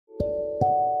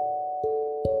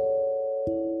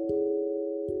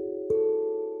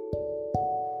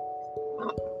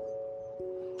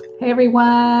Hey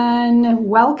everyone,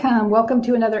 welcome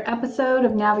to another episode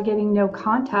of Navigating No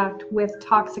Contact with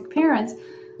Toxic Parents.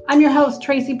 I'm your host,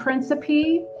 Tracy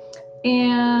Principe,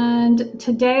 and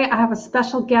today I have a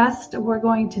special guest. We're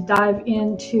going to dive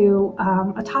into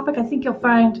a topic I think you'll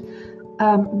find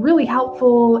really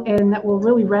helpful and that will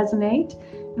really resonate.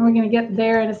 And we're going to get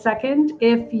there in a second.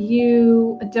 If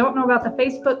you don't know about the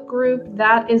Facebook group,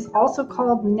 that is also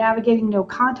called Navigating No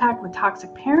Contact with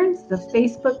Toxic Parents, the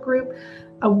Facebook group.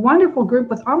 A wonderful group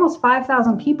with almost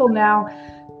 5,000 people now,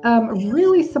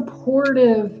 really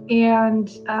supportive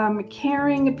and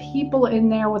caring people in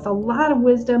there with a lot of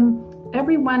wisdom.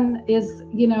 Everyone is,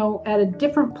 at a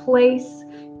different place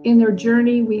in their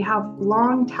journey. We have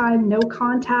long-time no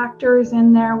contactors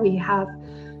in there. We have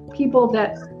people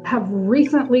that have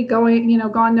recently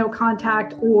gone no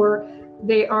contact, or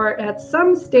they are at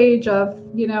some stage of,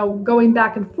 going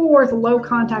back and forth, low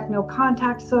contact, no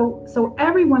contact. So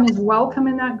everyone is welcome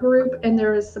in that group, and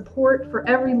there is support for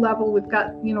every level. We've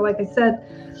got, like I said,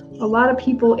 a lot of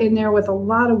people in there with a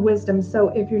lot of wisdom. So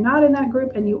if you're not in that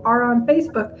group and you are on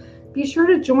Facebook, be sure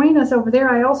to join us over there.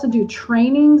 I also do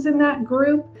trainings in that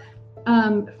group,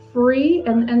 free.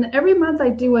 And every month I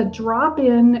do a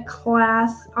drop-in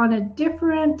class on a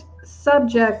different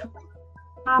subject,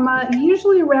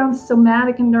 usually around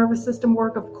somatic and nervous system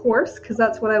work, of course, because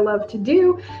that's what I love to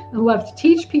do and love to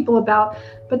teach people about.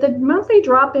 But the monthly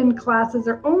drop-in classes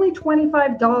are only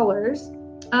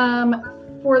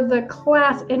 $25 for the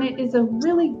class, and it is a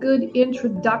really good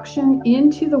introduction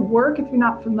into the work. If you're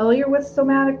not familiar with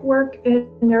somatic work and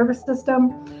nervous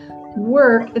system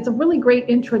work, it's a really great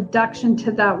introduction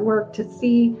to that work to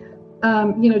see,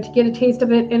 to get a taste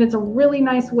of it. And it's a really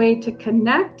nice way to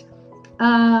connect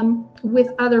with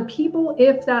other people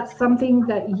if that's something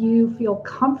that you feel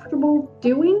comfortable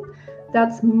doing.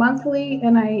 That's monthly,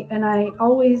 and I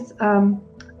always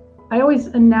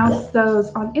announce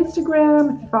those on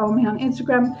Instagram. If you follow me on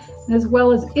Instagram, and as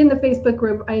well as in the Facebook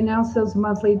group, I announce those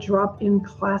monthly drop-in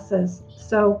classes.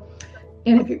 So,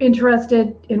 and if you're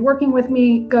interested in working with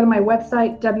me, go to my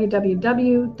website,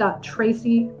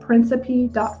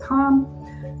 www.tracyprincipe.com.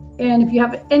 And if you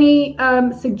have any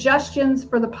suggestions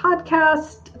for the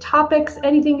podcast topics,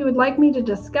 anything you would like me to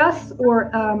discuss, or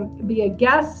be a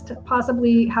guest,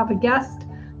 possibly have a guest,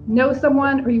 know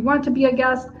someone, or you want to be a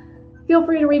guest, feel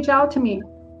free to reach out to me.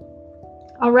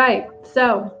 All right,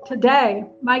 so today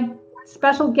my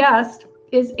special guest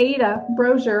is Ada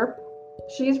Brosier.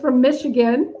 She's from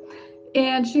Michigan,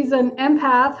 and she's an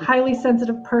empath, highly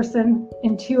sensitive person,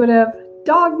 intuitive,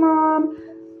 dog mom,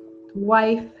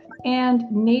 wife, and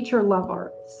nature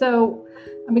lover. So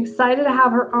I'm excited to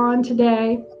have her on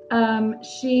today.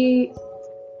 She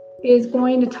is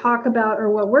going to talk about, or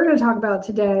what we're going to talk about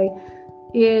today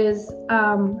is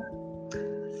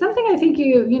something I think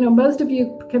most of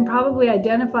you can probably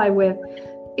identify with,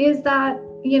 is that,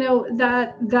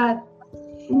 that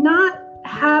not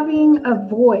having a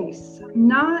voice,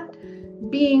 not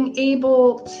being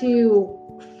able to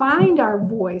find our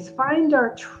voice, find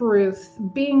our truth,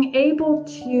 being able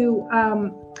to,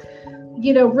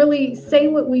 really say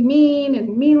what we mean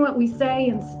and mean what we say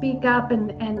and speak up,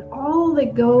 and all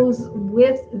that goes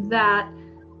with that,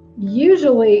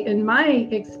 usually in my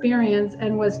experience,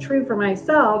 and was true for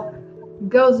myself,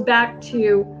 goes back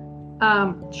to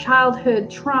childhood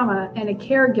trauma and a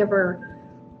caregiver,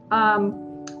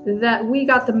 that we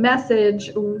got the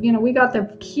message, we got the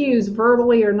cues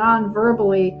verbally or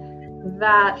non-verbally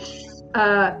that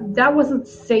that wasn't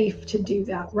safe to do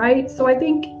that, right? So I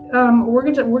think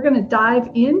we're gonna dive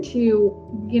into,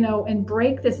 and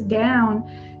break this down,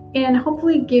 and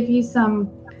hopefully give you some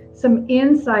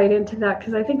insight into that,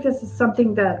 because I think this is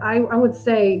something that I would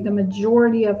say the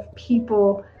majority of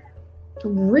people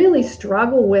really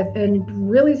struggle with, and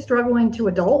really struggle into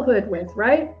adulthood with,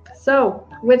 right? So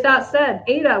with that said,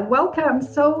 Ada, welcome.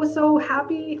 So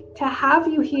happy to have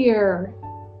you here.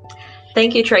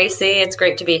 Thank you, Tracy. It's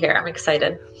great to be here. I'm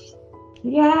excited.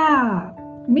 Yeah,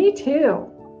 me too.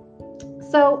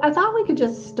 So I thought we could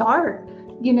just start,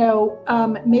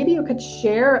 maybe you could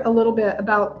share a little bit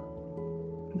about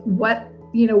what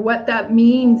that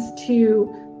means to,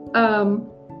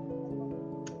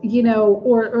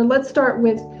 or let's start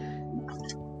with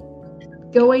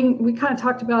we kind of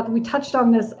talked about, we touched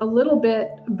on this a little bit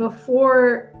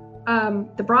before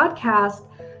the broadcast,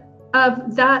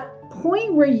 of that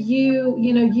point where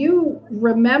you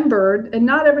remembered, and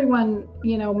not everyone,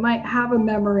 might have a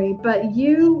memory, but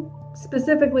you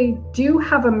specifically do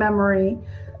have a memory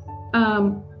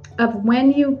of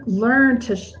when you learned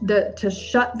to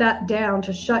shut that down,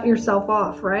 to shut yourself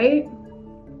off, right?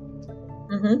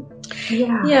 Mm-hmm.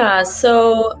 Yeah. Yeah.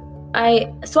 So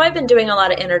I've been doing a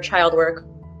lot of inner child work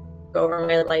over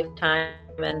my lifetime,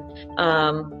 and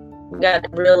got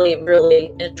really,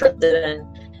 really interested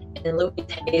in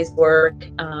Louise Hay's work,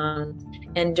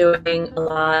 and doing a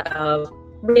lot of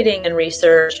reading and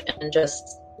research and just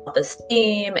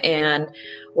self-esteem and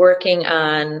working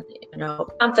on,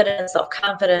 confidence,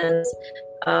 self-confidence.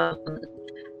 However,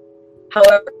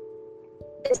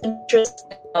 it's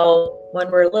interesting how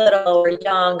when we're little or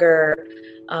younger,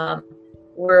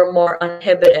 we're more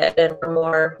uninhibited and we're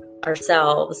more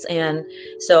ourselves. And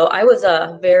so I was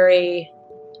a very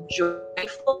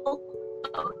joyful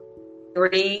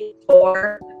 3,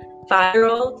 4,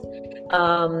 5-year-old.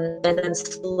 And then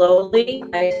slowly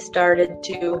I started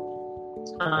to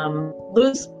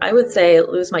lose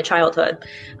my childhood.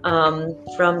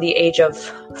 From the age of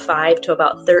 5 to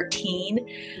about 13,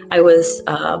 I was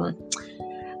a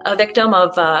victim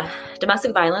of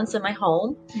domestic violence in my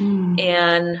home,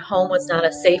 and home was not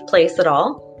a safe place at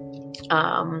all.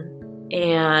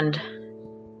 And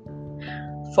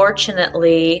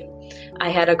fortunately, I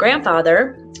had a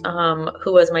grandfather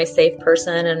who was my safe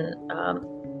person, and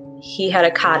he had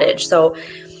a cottage. So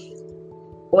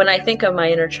when I think of my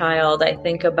inner child, I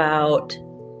think about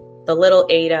the little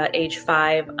Ada, age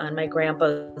 5, on my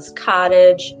grandpa's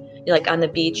cottage, like on the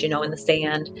beach, in the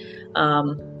sand.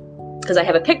 Because I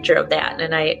have a picture of that,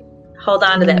 and I hold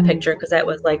on to that picture because that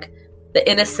was like the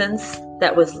innocence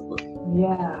that was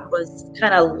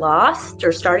kind of lost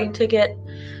or starting to get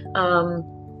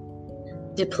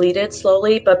depleted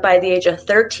slowly. But by the age of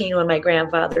 13, when my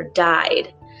grandfather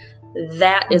died,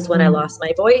 that is when I lost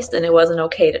my voice, and it wasn't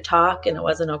okay to talk, and it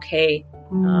wasn't okay.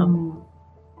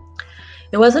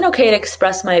 It wasn't okay to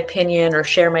express my opinion or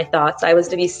share my thoughts. I was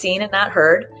to be seen and not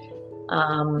heard.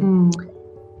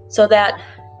 So that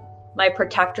my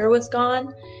protector was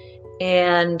gone,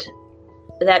 and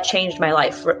that changed my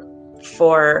life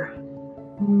for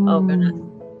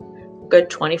good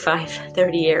 25,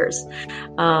 30 years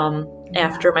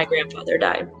after my grandfather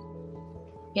died.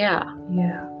 Yeah.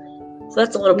 So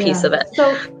that's a little piece of it.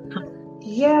 So,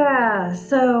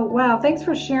 wow, thanks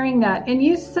for sharing that. And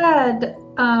you said,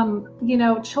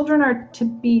 children are to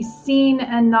be seen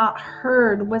and not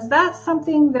heard. Was that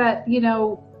something that,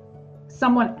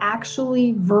 someone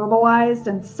actually verbalized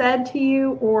and said to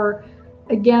you? Or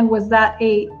again, was that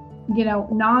a,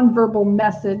 nonverbal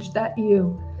message that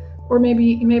or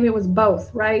maybe it was both,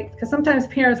 right? Because sometimes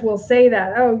parents will say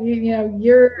that,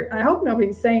 I hope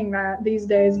nobody's saying that these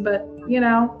days, but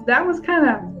that was kind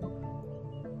of,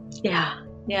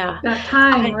 that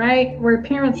time, right? Where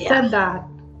parents said that.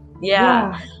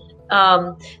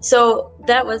 So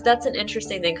that's an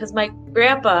interesting thing, because my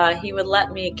grandpa, he would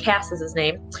let me, Cass is his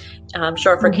name,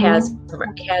 short for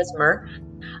Casimir.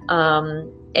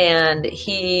 And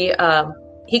he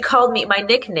called me, my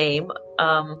nickname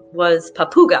was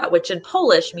Papuga, which in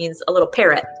Polish means a little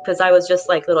parrot, because I was just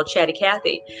like little chatty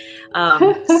Cathy.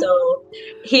 So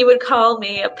he would call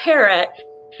me a parrot,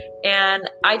 and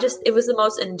it was the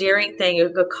most endearing thing you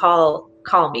could call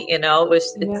me, it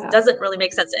doesn't really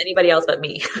make sense to anybody else but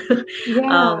me.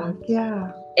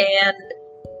 And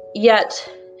yet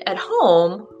at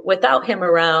home, without him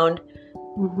around,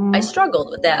 I struggled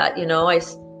with that. I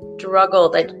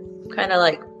struggled. I kind of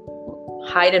like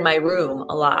hide in my room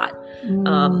a lot.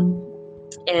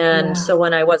 So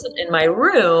when I wasn't in my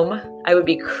room, I would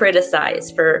be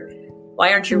criticized for,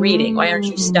 why aren't you reading? Why aren't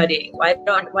you studying? Why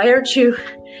aren't you?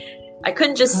 I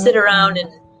couldn't just sit around and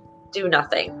do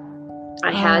nothing.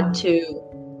 I had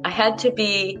to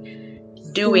be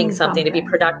doing something to be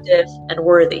productive and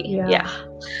worthy.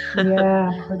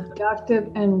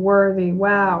 Productive and worthy.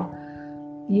 Wow.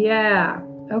 Yeah.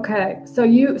 Okay. So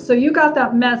you got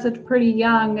that message pretty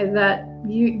young that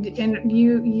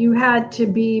you had to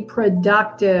be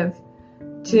productive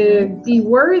to be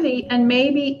worthy, and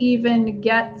maybe even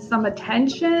get some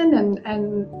attention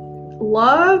and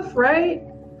love, right?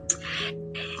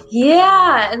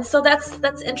 Yeah. And so that's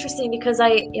interesting, because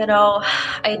I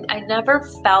never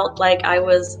felt like I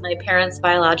was my parents'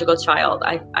 biological child.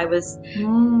 I was,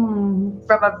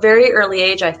 from a very early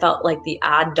age, I felt like the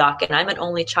odd duck, and I'm an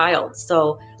only child.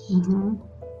 So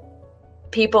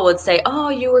people would say, oh,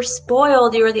 you were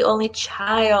spoiled. You were the only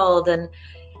child.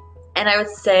 And I would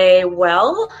say,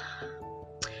 well,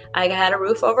 I had a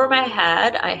roof over my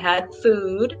head. I had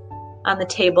food on the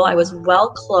table. I was well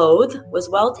clothed, was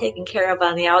well taken care of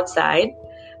on the outside,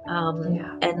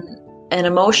 and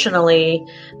emotionally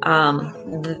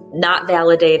not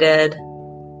validated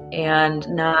and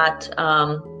not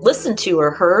listened to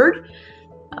or heard.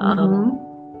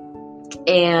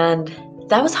 And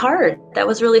that was hard. That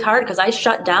was really hard, because I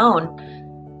shut down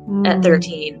at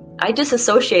 13. I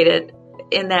disassociated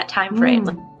in that time frame.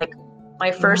 Like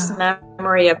my first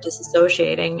memory of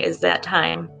disassociating is that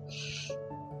time.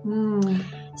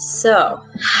 So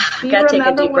I got to take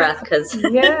a deep breath because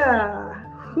take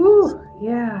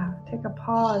a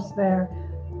pause there.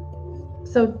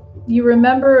 So do you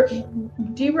remember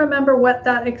what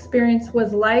that experience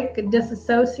was like,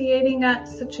 disassociating at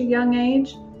such a young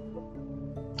age?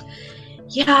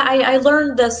 Yeah, I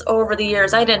learned this over the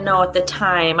years. I didn't know at the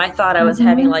time. I thought I was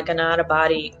having like an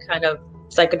out-of-body kind of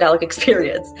psychedelic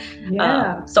experience,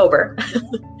 sober.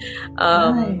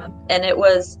 And it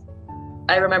was,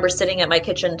 I remember sitting at my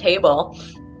kitchen table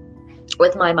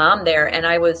with my mom there, and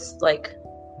I was like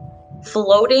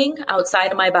floating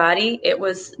outside of my body. It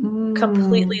was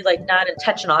completely like not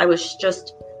intentional. I was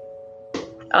just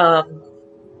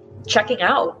checking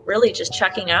out, really just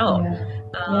checking out.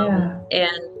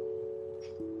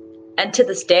 And to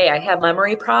this day, I have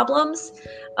memory problems.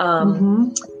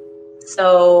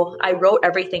 So I wrote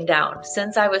everything down.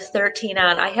 Since I was 13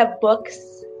 on, I have books,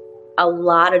 a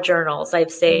lot of journals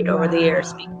I've saved over the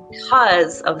years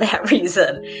because of that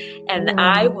reason. And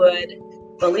I would,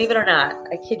 believe it or not,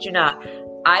 I kid you not,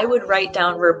 I would write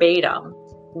down verbatim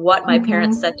what my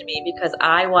parents said to me because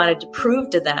I wanted to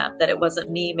prove to them that it wasn't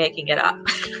me making it up.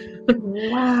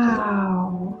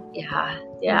 Wow. Yeah.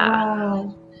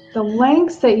 Wow. The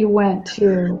lengths that you went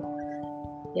to.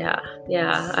 Yeah,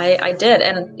 I did.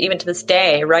 And even to this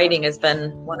day, writing has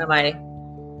been one of my,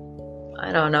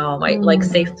 I don't know, my like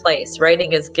safe place.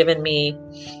 Writing has given me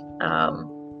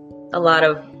a lot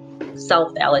of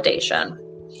self-validation.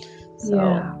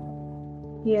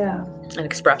 And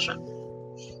expression.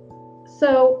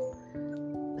 So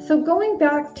going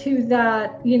back to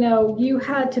that, you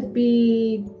had to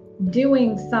be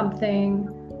doing something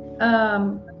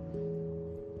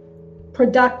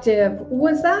productive.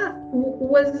 Was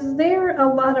there a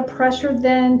lot of pressure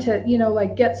then to,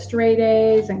 like get straight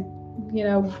A's and,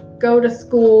 go to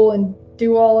school and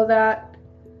do all of that?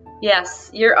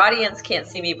 Yes. Your audience can't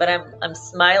see me, but I'm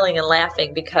smiling and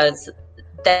laughing because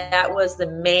that was the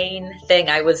main thing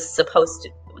I was supposed to.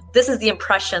 This is the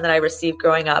impression that I received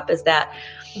growing up, is that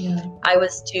I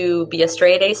was to be a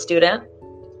straight A student,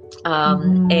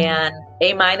 and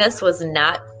A- was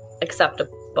not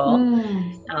acceptable.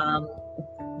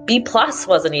 B+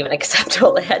 wasn't even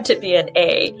acceptable. It had to be an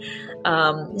A.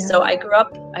 So I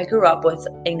grew up with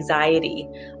anxiety,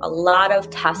 a lot of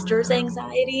tester's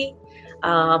anxiety,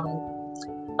 a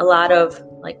lot of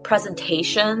like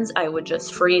presentations. I would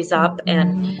just freeze up.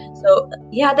 And so,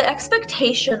 the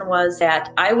expectation was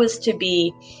that I was to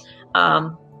be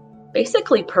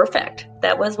basically perfect.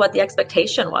 That was what the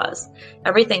expectation was.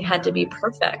 Everything had to be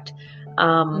perfect.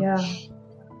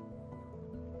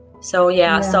 So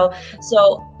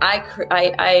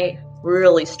I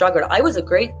really struggled. I was a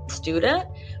great student,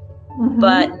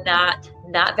 but not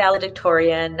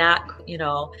valedictorian, not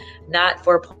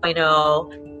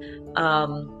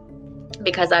 4.0,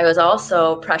 because I was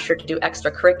also pressured to do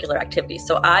extracurricular activities.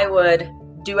 So I would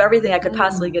do everything I could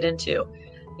possibly get into,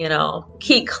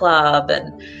 key club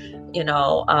and,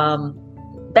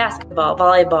 basketball,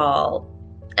 volleyball,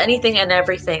 anything and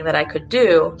everything that I could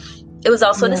do. It was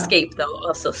also an escape,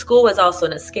 though. So school was also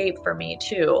an escape for me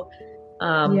too.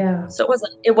 So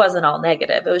it wasn't all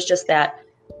negative. It was just that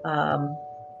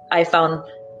I found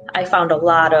a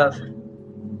lot of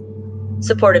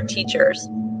supportive teachers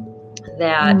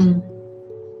that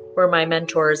were my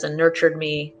mentors and nurtured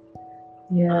me.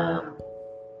 I'm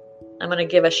going to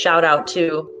give a shout out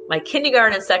to my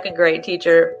kindergarten and second grade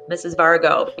teacher, Mrs.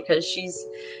 Vargo, because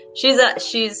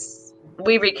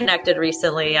we reconnected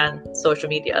recently on social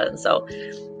media. And so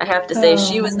I have to say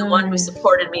she was the one who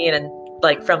supported me and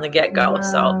like from the get-go. And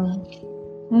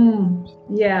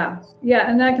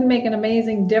that can make an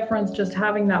amazing difference, just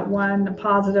having that one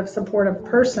positive, supportive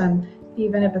person,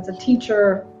 even if it's a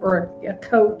teacher or a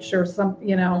coach or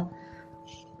someone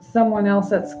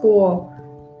else at school.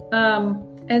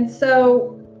 And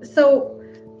so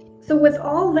with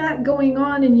all that going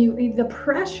on, and the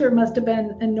pressure must have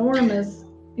been enormous,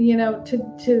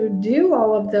 to do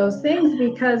all of those things,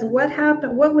 because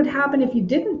what would happen if you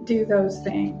didn't do those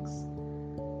things?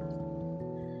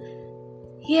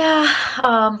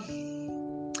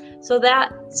 So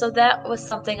that was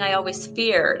something I always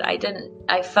feared. I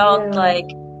felt like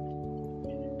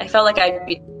I'd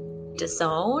be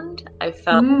disowned. I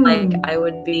felt like I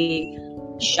would be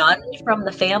shunned from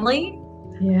the family.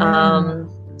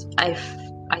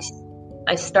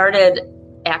 I started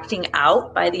acting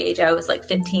out by the age I was like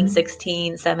 15,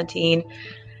 16, 17.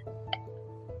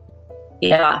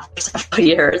 For several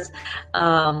years.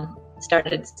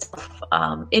 Started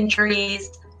injuries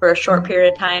for a short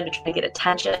period of time to try to get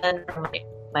attention from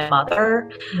my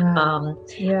mother. Right.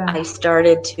 Yeah. I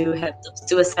started to have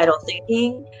suicidal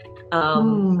thinking.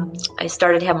 I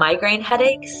started to have migraine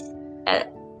headaches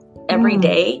every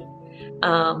day.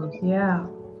 Yeah.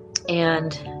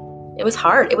 And it was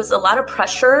hard. It was a lot of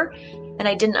pressure, and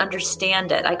I didn't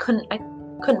understand it. I couldn't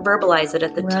verbalize it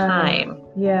at the time.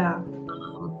 Yeah.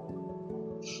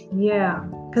 Yeah.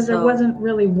 Because there wasn't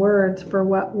really words for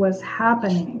what was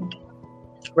happening.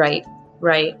 Right.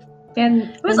 And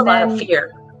it was a lot of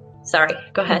fear. Sorry,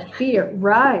 go ahead. Fear,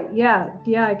 right. Yeah.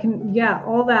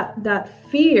 All that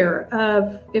fear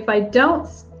of, if I don't,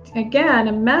 again,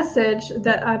 a message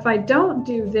that if I don't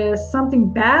do this,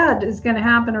 something bad is going to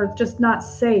happen, or it's just not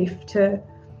safe to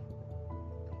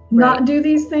not do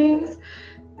these things.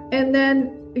 And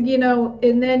then,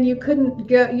 you couldn't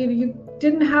go, you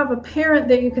didn't have a parent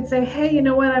that you could say, hey, you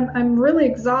know what, I'm really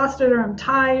exhausted, or I'm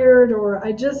tired, or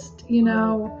I just,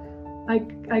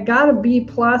 I got a B+,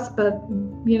 but,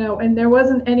 and there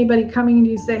wasn't anybody coming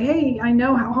to you say, hey, I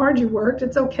know how hard you worked.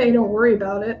 It's okay. Don't worry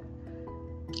about it.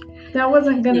 That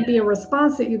wasn't going to be a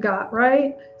response that you got,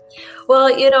 right? Well,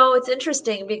 it's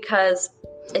interesting because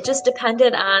it just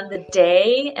depended on the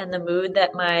day and the mood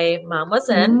that my mom was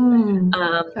in.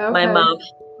 Okay.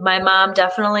 My mom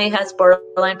definitely has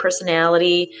borderline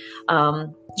personality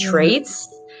traits.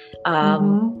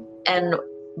 And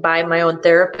by my own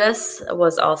therapist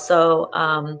was also,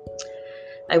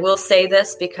 I will say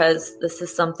this because this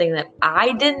is something that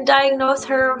I didn't diagnose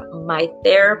her. My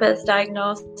therapist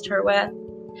diagnosed her with.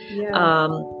 Yeah.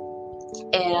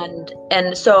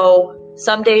 And so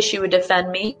some days she would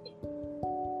defend me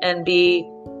and be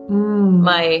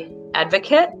my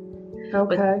advocate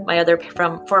with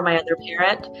for my other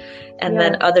parent. And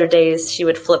then other days she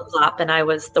would flip flop, and I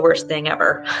was the worst thing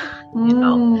ever,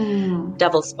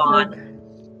 devil spawn. Okay.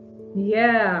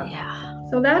 Yeah.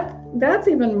 So that's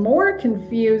even more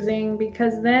confusing,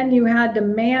 because then you had to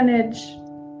manage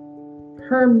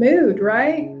her mood,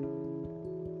 right?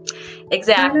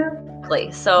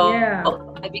 Exactly. So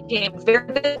I became very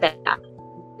good at that.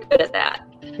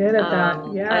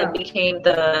 I became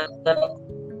the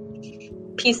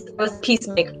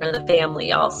peacemaker in the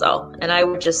family also. And I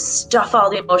would just stuff all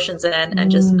the emotions in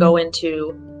and just go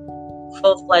into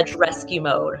full-fledged rescue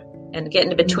mode and get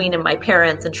into between my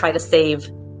parents and try to save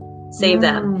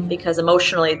them, because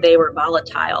emotionally they were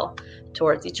volatile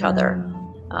towards each other.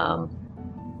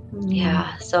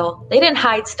 So they didn't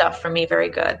hide stuff from me very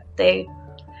good. They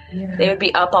would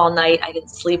be up all night. I didn't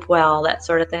sleep well, that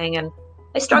sort of thing. And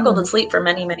I struggled to sleep for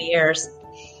many, many years.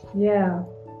 Yeah.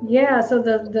 So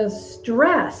the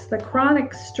stress, the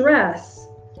chronic stress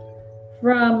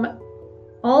from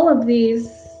all of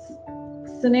these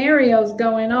scenarios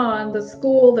going on, the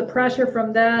school, the pressure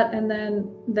from that, and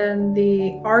then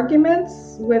the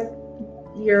arguments with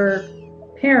your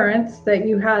parents that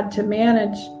you had to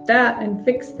manage that and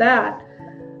fix that,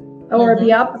 or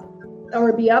be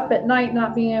up at night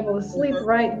not being able to sleep,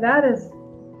 right? That is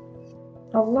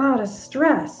a lot of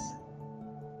stress.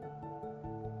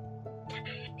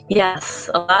 Yes,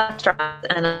 a lot of stress.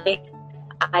 And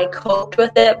I coped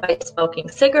with it by smoking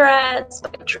cigarettes,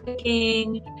 by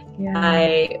drinking.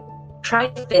 I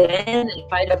tried to fit in and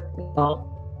try to,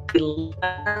 be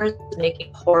leaders,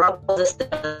 making horrible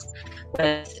decisions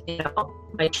with,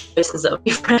 my choices of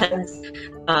friends.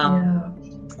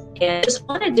 And just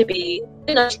wanted to be,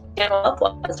 understand what love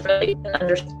was. Really didn't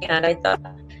understand. I thought,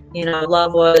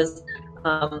 love was,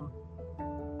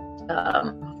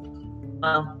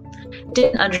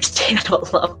 didn't understand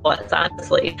what love was,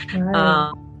 honestly.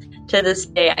 Right. To this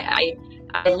day,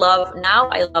 I love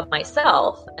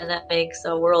myself, and that makes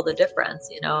a world of difference,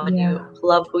 and you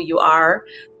love who you are,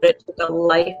 but it took a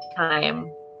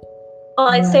lifetime. Well,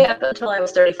 I'd say up until I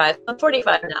was 35. I'm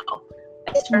 45 now.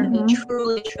 I started to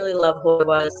truly, truly love who I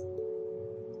was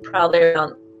probably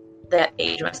around that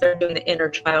age when I started doing the inner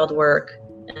child work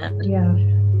and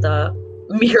the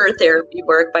mirror therapy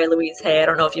work by Louise Hay. I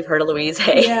don't know if you've heard of Louise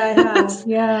Hay. Yeah, I have.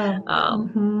 Yeah.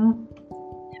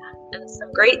 And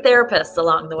some great therapists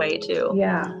along the way too.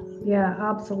 Yeah,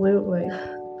 absolutely.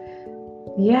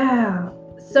 Yeah.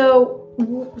 So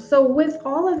with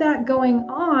all of that going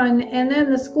on, and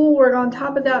then the schoolwork on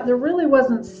top of that, there really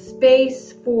wasn't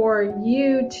space for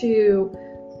you to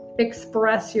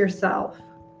express yourself.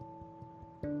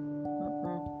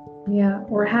 Yeah,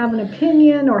 or have an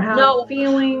opinion, or have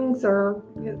feelings, or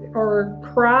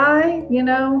cry,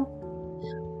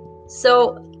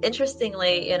 So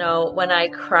interestingly, when I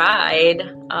cried,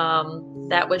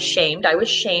 that was shamed. I was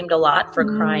shamed a lot for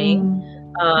crying.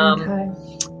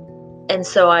 And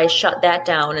so I shut that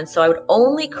down. And so I would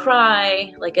only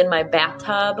cry like in my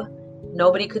bathtub.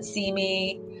 Nobody could see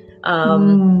me.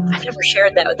 I never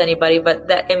shared that with anybody, but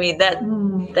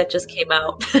that just came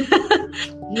out.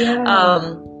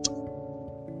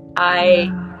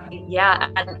 Yeah.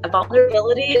 And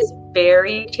vulnerability is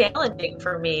very challenging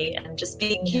for me, and just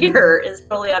being here is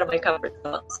totally out of my comfort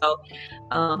zone. So,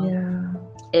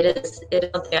 it is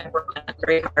something I work on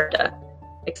very hard to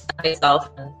accept myself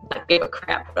and not give a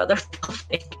crap what other people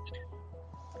think.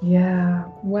 Yeah.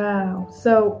 Wow.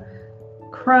 So,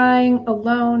 crying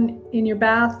alone in your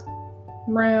bathtub,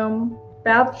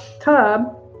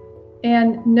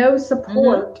 and no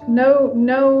support,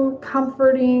 no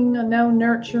comforting, no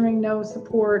nurturing, no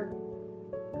support.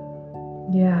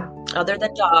 Yeah. Other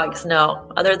than dogs,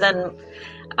 no. Other than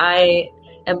I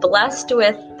am blessed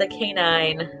with the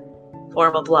canine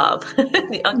form of love,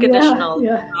 the unconditional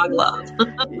dog love.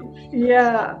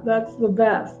 Yeah, that's the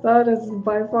best. That is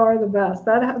by far the best.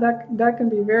 That can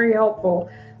be very helpful.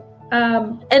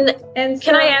 And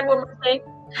can I add one more thing?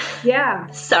 Yeah.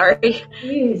 Sorry.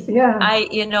 Please. Yeah.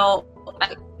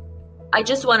 I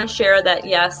just want to share that,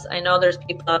 yes, I know there's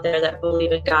people out there that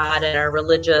believe in God and are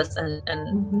religious and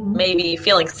maybe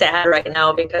feeling sad right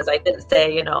now because I didn't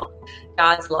say,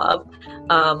 God's love.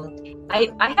 I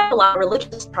had a lot of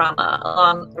religious trauma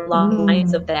along the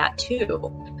lines of that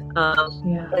too.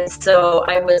 And so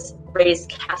I was raised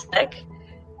Catholic.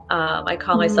 I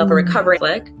call myself a recovering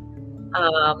Catholic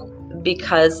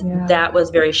because that was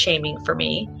very shaming for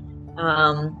me.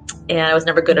 And I was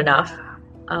never good enough.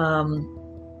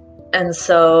 And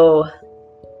so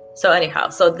anyhow,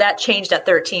 so that changed at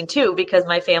 13 too, because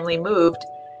my family moved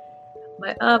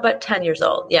about 10 years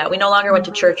old. Yeah. We no longer went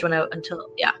to church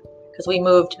because we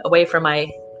moved away from my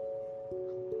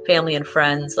family and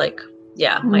friends, my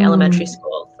elementary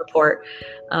school support.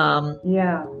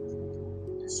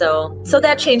 So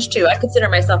that changed too. I consider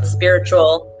myself a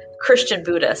spiritual Christian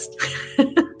Buddhist.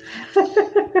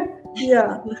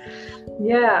 Yeah.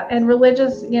 And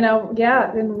religious,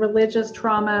 and religious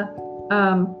trauma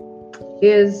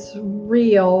is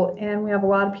real. And we have a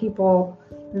lot of people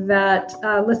that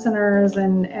listeners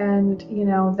and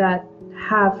that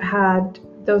have had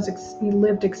those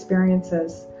lived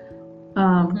experiences,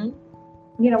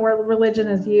 where religion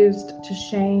is used to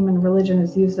shame and religion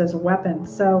is used as a weapon.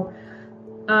 So,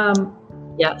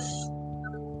 yes.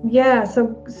 Yeah.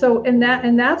 So, and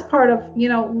that's part of,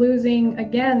 losing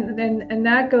again, and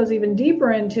that goes even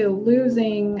deeper into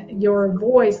losing your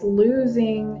voice,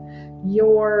 losing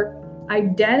your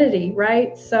identity,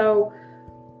 right? So,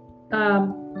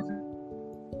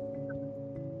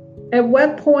 at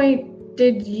what point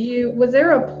was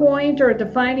there a point or a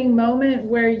defining moment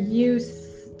where you,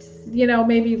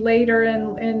 maybe later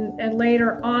and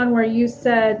later on where you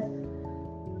said,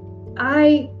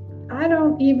 I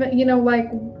don't even,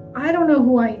 I don't know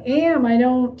who I am. I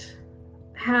don't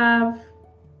have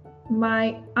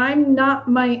I'm not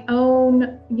my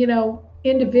own,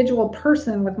 individual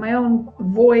person with my own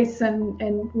voice.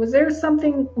 And was there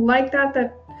something like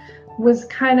that was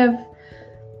kind of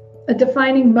a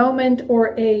defining moment,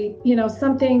 or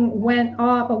something went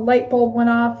off, a light bulb went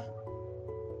off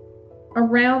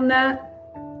around that?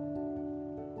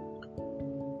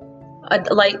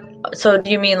 So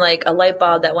do you mean like a light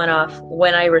bulb that went off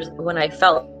when I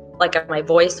felt like my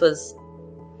voice was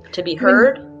to be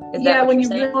heard? Is that what you're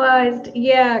saying? Realized,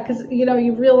 because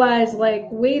you realize, like,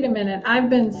 wait a minute, I've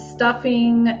been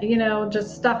stuffing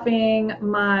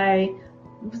my.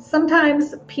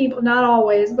 Sometimes people, not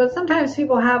always, but sometimes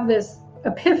people have this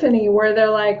epiphany where they're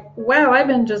like, wow, I've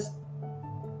been just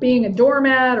being a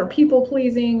doormat or people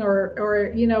pleasing or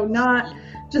not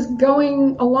just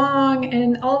going along,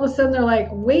 and all of a sudden they're like,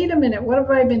 wait a minute, what have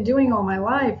I been doing all my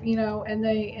life?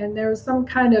 And there's some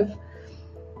kind of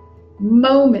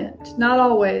moment, not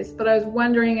always, but I was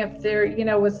wondering if there,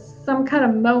 was some kind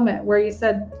of moment where you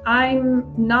said,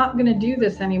 I'm not going to do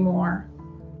this anymore.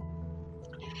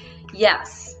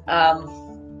 Yes.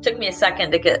 Took me a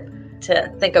second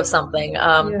to think of something.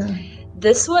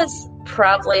 This was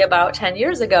probably about 10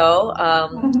 years ago,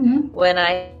 when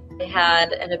I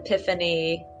had an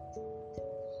epiphany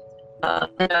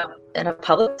in a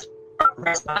public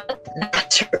restaurant,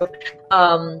 not true,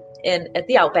 at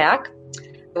the Outback.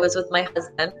 I was with my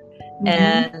husband,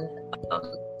 and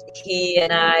he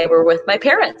and I were with my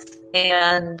parents,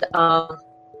 and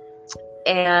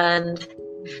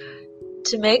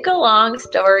to make a long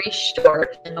story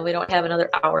short, we don't have another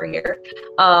hour here.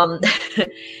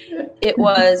 It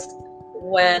was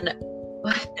when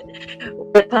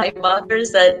my mother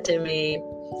said to me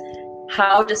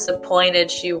how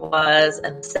disappointed she was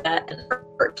and sad and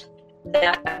hurt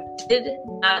that I did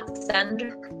not send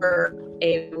her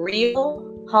a real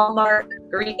Hallmark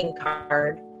greeting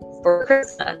card for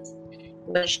Christmas,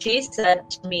 when she said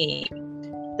to me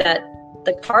that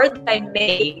the card that I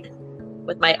made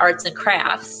with my arts and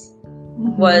crafts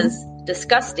was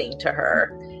disgusting to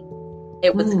her.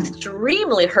 It was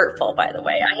extremely hurtful, by the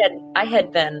way. I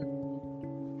had been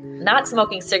not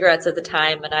smoking cigarettes at the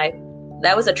time, and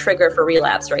that was a trigger for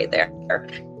relapse right there.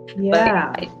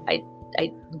 Yeah. But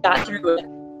I got through it,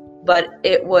 but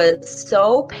it was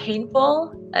so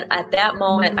painful. And at that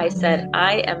moment, I said,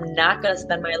 I am not going to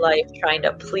spend my life trying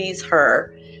to please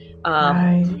her.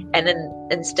 And then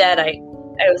instead, I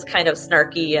was kind of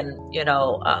snarky and,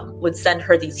 would send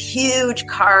her these huge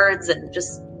cards and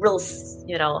just real,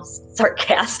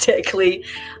 sarcastically.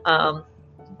 And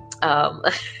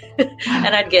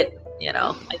I'd get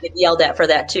yelled at for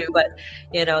that too. But,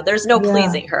 there's no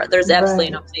pleasing her. There's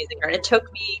absolutely no pleasing her. And it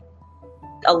took me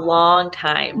a long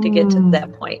time to get to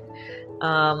that point.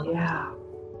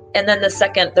 And then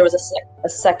there was a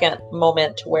second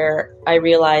moment where I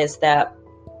realized that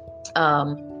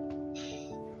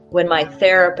when my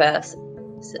therapist,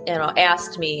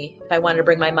 asked me if I wanted to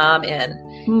bring my mom in,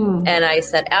 and I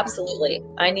said, absolutely.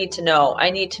 I need to know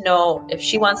if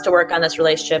she wants to work on this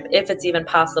relationship, if it's even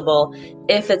possible,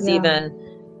 if it's even,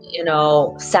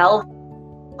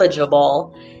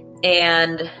 salvageable.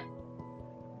 And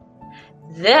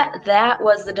that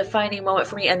was the defining moment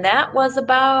for me. And that was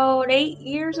about 8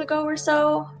 years ago or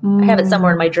so. I have it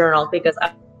somewhere in my journal because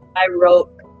I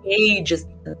wrote pages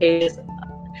and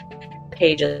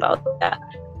pages about that.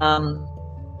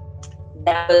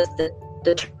 That was the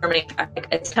determining factor.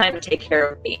 It's time to take care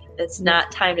of me. It's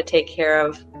not time to take care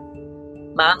of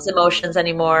mom's emotions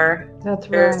anymore.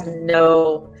 There's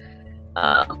no,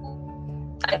 I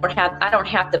don't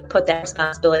have to put that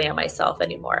responsibility on myself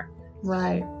anymore.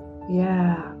 Right.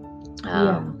 Yeah.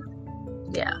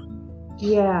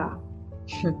 Yeah.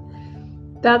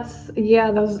 That's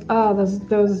those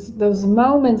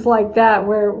moments like that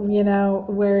where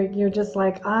where you're just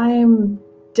like, I'm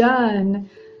done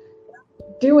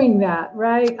doing that,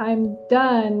 right? I'm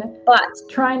done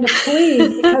trying to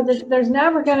please because there's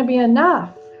never going to be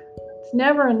enough. It's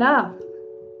never enough.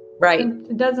 Right.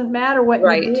 It doesn't matter what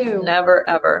you do. Never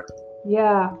ever.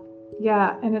 Yeah.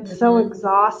 And it's so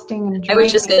exhausting and draining. I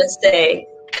was just going to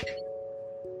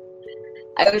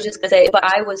say, but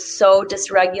I was so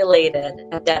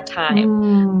dysregulated at that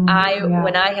time.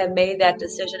 When I had made that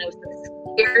decision, it was the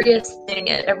scariest thing.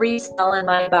 Every cell in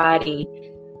my body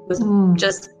was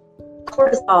just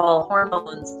cortisol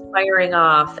hormones firing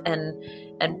off, and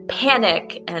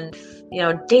panic, and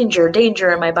danger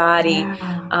in my body.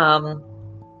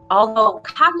 Although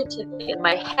cognitively in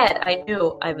my head I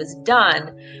knew I was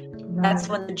done. That's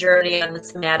when the journey on the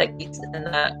somatic piece and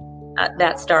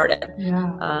that started.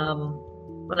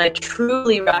 When I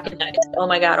truly recognized, oh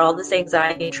my God, all this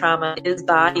anxiety and trauma is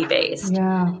body based.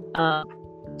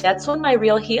 That's when my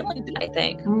real healing did, I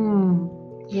think.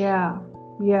 Yeah.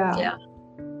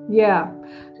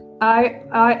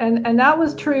 And that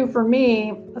was true for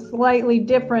me, slightly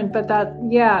different, but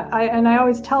I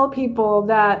always tell people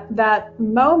that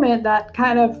moment, that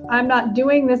kind of, I'm not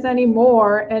doing this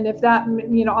anymore. And if that,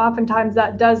 oftentimes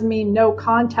that does mean no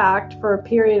contact for a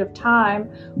period of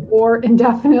time or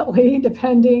indefinitely,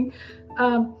 depending.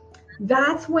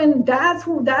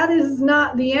 That is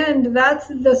not the end. That's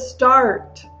the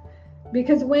start.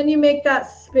 Because when you make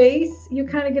that space, you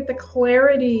kind of get the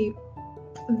clarity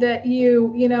that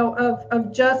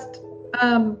of just,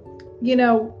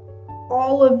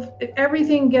 all of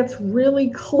everything gets really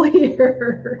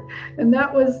clear. And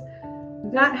that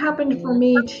happened for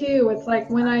me too. It's like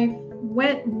when I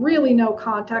went really no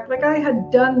contact, like I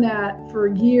had done that for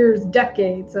years,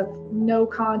 decades of no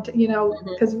contact,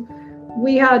 because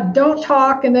we had don't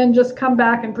talk and then just come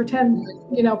back and pretend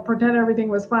everything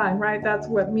was fine, right? That's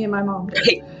what me and my mom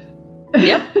did.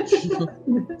 Yep.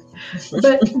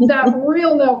 But that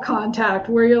real no contact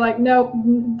where you're like, nope,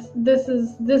 this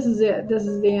is it. This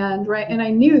is the end, right? And I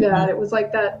knew that. It was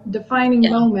like that defining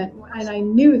moment, and I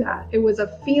knew that. It was a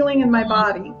feeling in my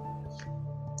body.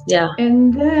 Yeah.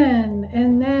 And then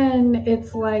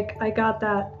it's like I got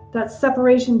that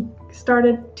separation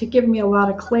started to give me a lot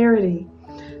of clarity.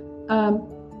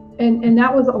 And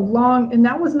that was a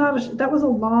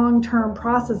long-term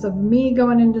process of me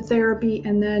going into therapy,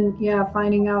 and then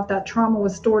finding out that trauma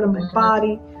was stored in my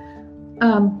body,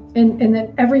 and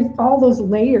then all those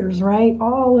layers, right?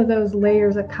 All of those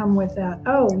layers that come with that.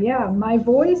 Oh yeah, my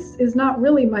voice is not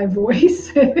really my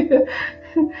voice, or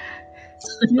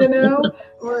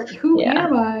who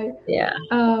am I? Yeah.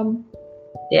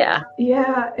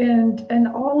 And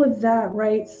all of that,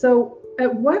 right? So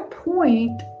at what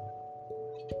point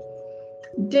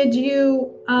did you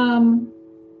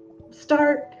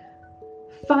start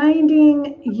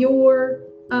finding your,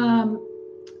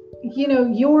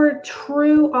 your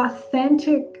true,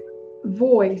 authentic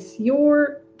voice,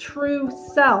 your true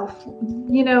self,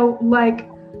 like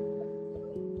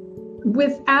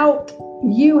without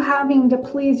you having to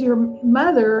please your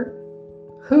mother.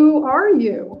 Who are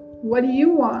you? What do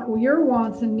you want? Your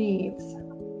wants and needs.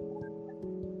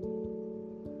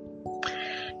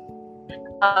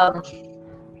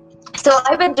 So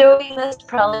I've been doing this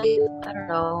probably, I don't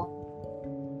know,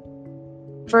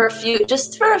 for a few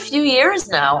years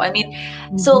now. I mean,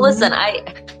 so listen, I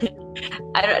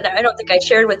don't think I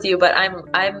shared with you, but I'm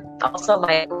also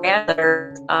my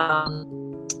grandmother's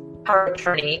power of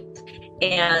attorney,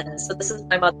 and so this is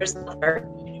my mother's mother,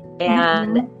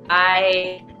 and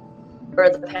for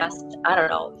the past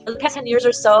 10 years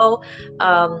or so,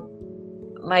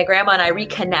 my grandma and I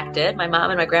reconnected. My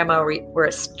mom and my grandma were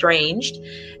estranged,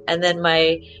 and then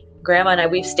my grandma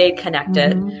and we've stayed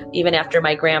connected even after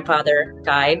my grandfather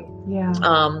died. Yeah.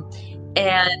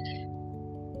 And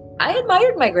I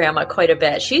admired my grandma quite a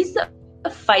bit. She's a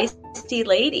feisty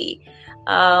lady.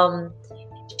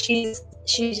 She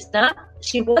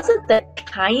wasn't the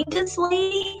kindest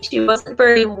lady. She wasn't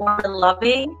very warm and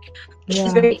loving. Yeah.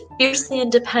 She's very fiercely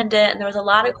independent, and there was a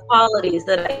lot of qualities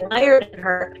that I admired in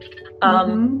her.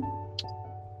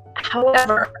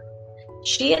 However,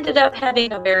 she ended up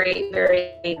having a very,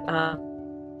 very,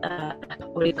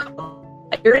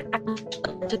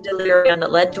 to delirium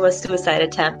that led to a suicide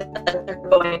attempt,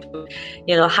 going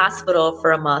to, hospital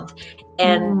for a month.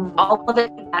 And all of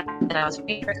it back then I was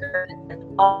re-triggered,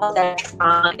 and all that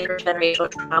trauma,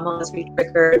 intergenerational trauma was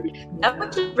re-triggered. That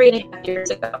was just 3.5 years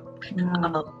ago.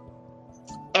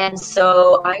 And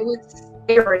so I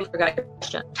already forgot your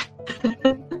question.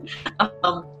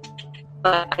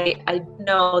 But I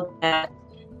know that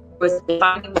it was a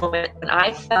defining moment when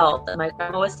I felt that my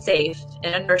grandma was safe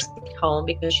in a nursing home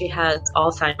because she has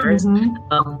Alzheimer's.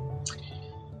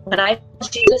 When I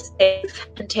felt she was safe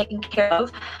and taken care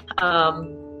of,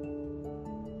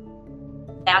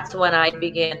 that's when I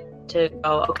began to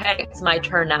go, okay, it's my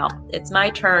turn now. It's my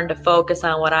turn to focus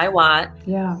on what I want.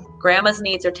 Yeah. Grandma's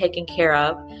needs are taken care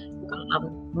of.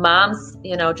 Mom's,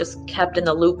 just kept in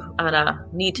the loop on a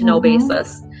need-to-know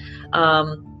basis.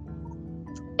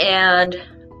 And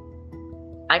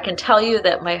I can tell you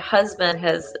that my husband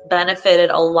has benefited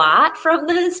a lot from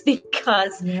this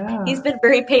because he's been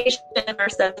very patient in our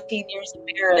 17 years of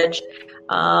marriage,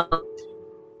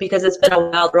 because it's been a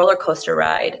wild roller coaster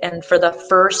ride. And for the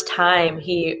first time,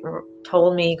 he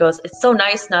told me, he goes, "It's so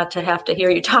nice not to have to hear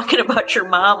you talking about your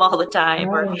mom all the time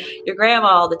or your grandma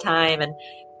all the time." And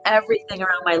everything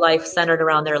around my life centered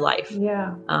around their life.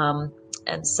 Yeah.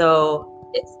 And so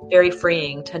it's very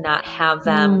freeing to not have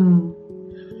them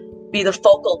be the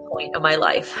focal point of my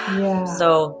life. Yeah.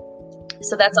 So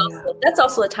that's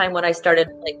also the time when I started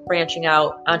branching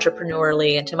out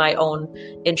entrepreneurially into my own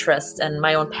interests and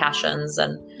my own passions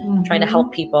and trying to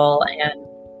help people. And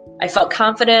I felt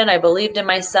confident. I believed in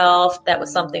myself. That was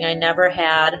something I never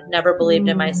believed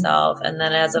in myself. And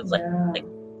then as of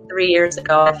 3 years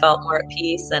ago, I felt more at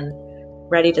peace and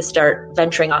ready to start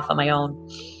venturing off on my own.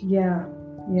 Yeah.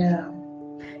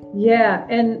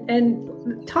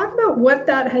 And talk about what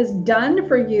that has done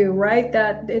for you, right?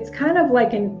 That it's kind of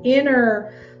like an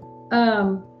inner,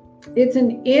 it's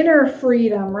an inner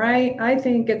freedom, right? I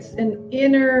think it's an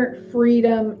inner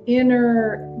freedom,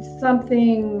 inner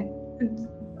something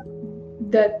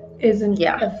that isn't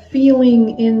a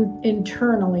feeling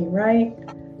internally, right?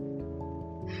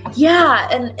 Yeah.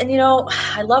 And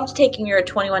I loved taking your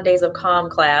 21 Days of Calm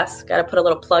class. Got to put a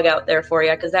little plug out there for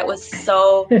you because that was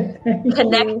so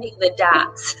connecting the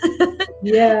dots.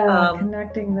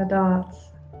 Connecting the dots.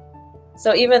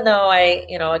 So even though I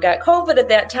got COVID at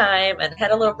that time and had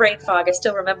a little brain fog, I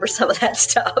still remember some of that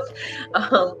stuff.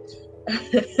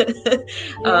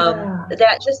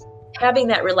 That just having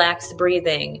that relaxed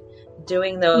breathing,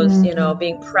 doing those,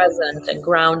 being present and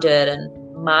grounded and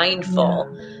mindful.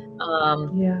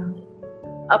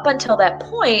 Up until that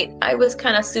point, I was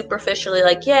kind of superficially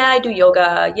I do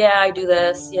yoga. Yeah, I do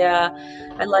this. Yeah,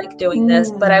 I like doing this,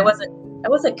 but I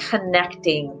wasn't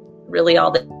connecting really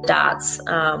all the dots.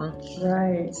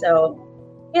 Right. So,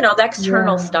 the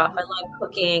external stuff. I love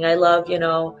cooking. I love,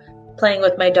 playing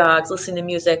with my dogs, listening to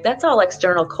music. That's all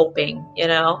external coping,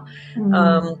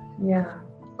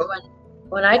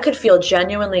 When I could feel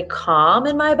genuinely calm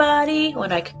in my body,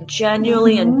 when I could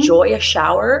genuinely enjoy a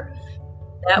shower,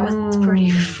 that was pretty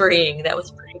freeing. That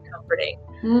was pretty comforting.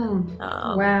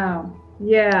 Wow.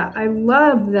 Yeah, I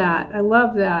love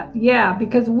that. Yeah,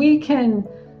 because we can,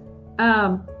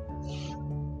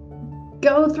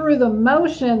 go through the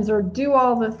motions or do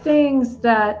all the things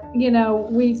that,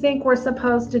 we think we're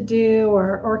supposed to do,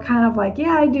 or kind of like,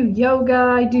 yeah, I do yoga,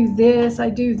 I do this, I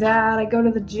do that, I go to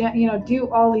the gym, do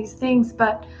all these things,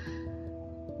 but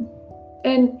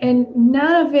and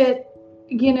none of it,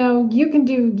 you can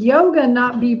do yoga,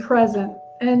 not be present,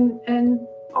 and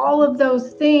all of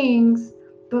those things.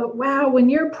 But wow, when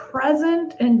you're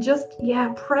present and just,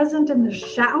 present in the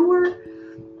shower,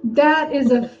 that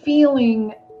is a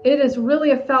feeling. It is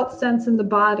really a felt sense in the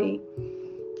body.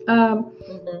 And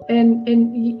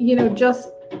just,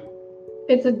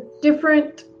 it's a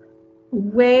different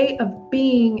way of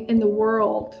being in the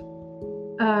world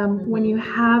when you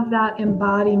have that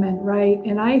embodiment, right?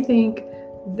 And I think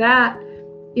that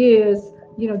is,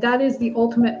 that is the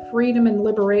ultimate freedom and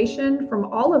liberation from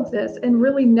all of this. And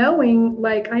really knowing,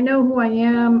 like, I know who I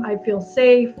am, I feel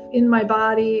safe in my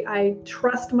body, I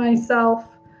trust myself,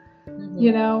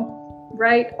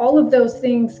 right? All of those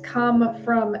things come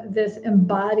from this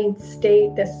embodied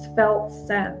state, this felt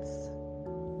sense.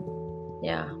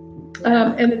 Yeah.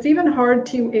 And it's even hard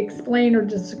to explain or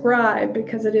describe,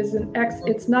 because it is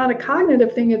it's not a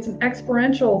cognitive thing, it's an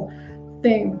experiential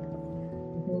thing.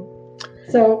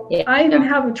 So I even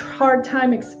have a hard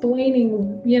time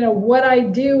explaining, what I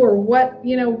do or what,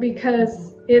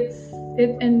 because it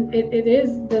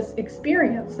is this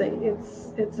experience.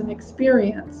 It's an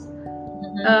experience.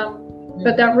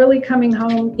 But that really coming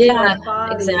home to our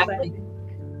bodies, exactly.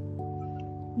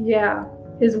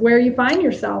 Is where you find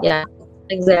yourself. Yeah,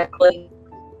 exactly.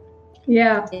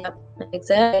 Yeah. Yeah,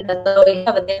 exactly. That's all we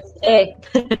have at the end of the day.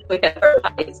 We have our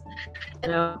bodies,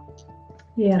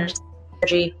 Yeah.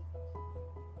 Energy.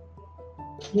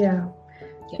 Yeah.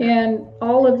 And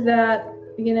all of that,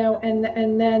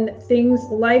 and then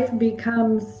life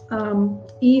becomes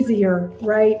easier,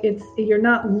 right? You're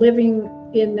not living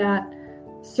in that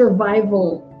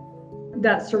survival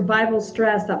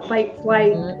stress, that fight,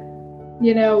 flight,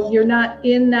 you're not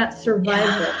in that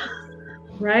survival,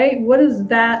 right? What is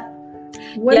that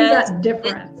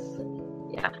difference?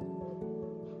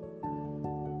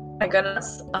 My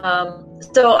goodness.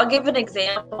 So I'll give an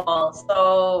example.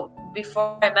 So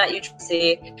before I met you,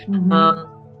 Tracy, and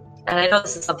I know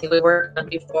this is something we worked on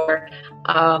before,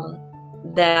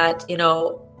 that,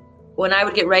 when I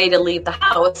would get ready to leave the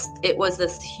house, it was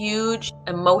this huge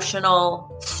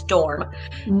emotional storm.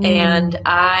 And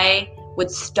I would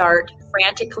start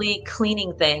frantically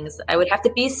cleaning things. I would have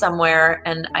to be somewhere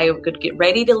and I would get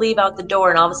ready to leave out the door,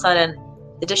 and all of a sudden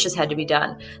the dishes had to be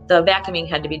done. The vacuuming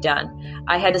had to be done.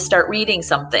 I had to start reading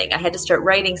something. I had to start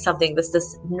writing something.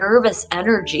 This nervous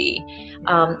energy.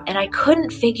 And I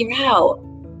couldn't figure out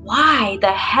why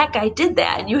the heck I did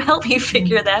that. And you helped me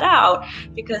figure that out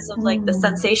because of like the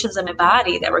sensations in my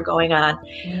body that were going on.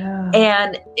 Yeah.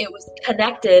 And it was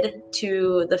connected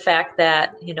to the fact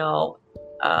that,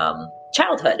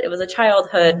 childhood. It was a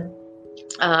childhood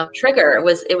trigger. It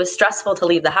was stressful to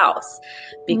leave the house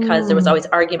because there was always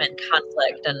argument,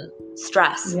 conflict, and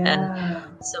stress. And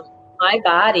so my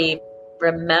body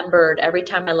remembered every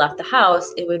time I left the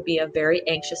house, it would be a very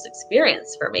anxious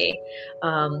experience for me,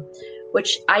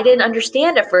 which I didn't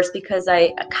understand at first because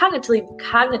I cognitively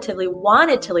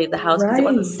wanted to leave the house because it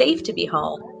wasn't safe to be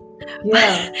home.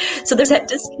 Yeah. So there's that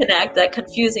disconnect, that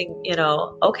confusing,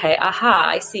 okay, aha,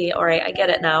 I see. All right, I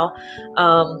get it now.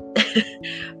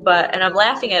 And I'm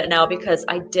laughing at it now because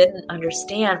I didn't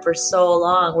understand for so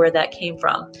long where that came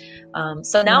from.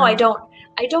 So now I don't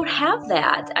have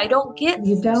that. I don't get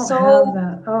have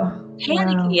that.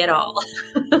 panicky at all.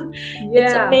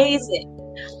 It's amazing.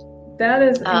 That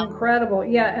is incredible.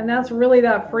 Yeah. And that's really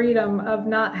that freedom of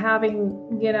not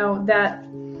having, that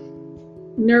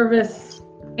nervous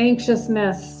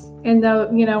anxiousness in the,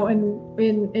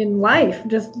 in life,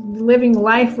 just living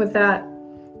life with that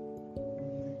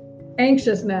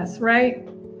anxiousness, right?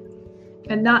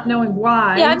 And not knowing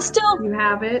why you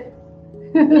have it.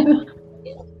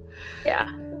 Yeah.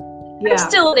 I'm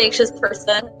still an anxious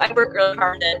person. I work really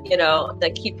hard at,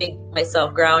 keeping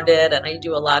myself grounded, and I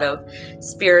do a lot of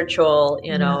spiritual,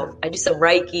 I do some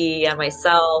Reiki on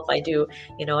myself. I do,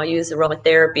 I use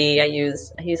aromatherapy. I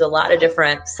use a lot of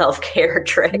different self-care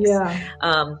tricks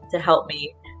to help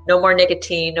me. No more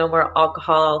nicotine, no more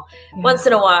alcohol. Once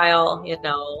in a while,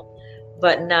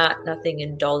 but nothing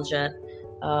indulgent.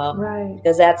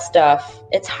 Because that stuff,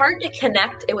 it's hard to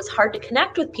connect. It was hard to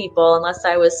connect with people unless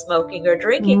I was smoking or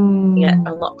drinking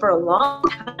for a long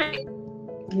time.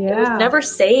 It was never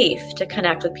safe to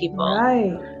connect with people.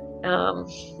 Right.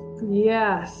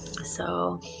 Yes.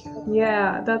 So.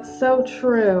 Yeah, that's so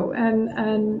true. And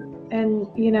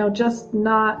just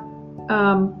not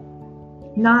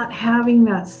having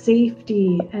that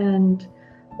safety and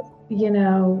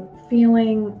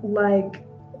feeling like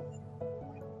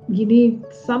you need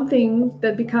something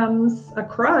that becomes a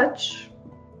crutch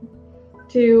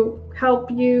to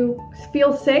help you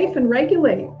feel safe and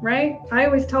regulate, right? I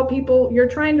always tell people, you're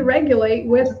trying to regulate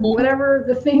with whatever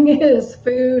the thing is,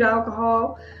 food,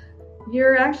 alcohol.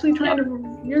 You're actually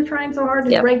you're trying so hard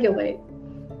to regulate.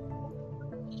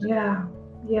 Yeah.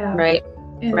 Right.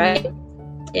 Right.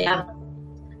 Yeah.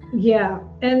 Yeah.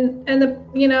 And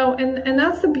and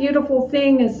that's the beautiful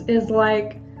thing is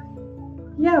like,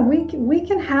 yeah, we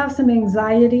can have some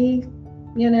anxiety,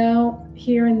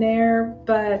 here and there,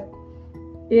 but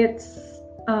it's,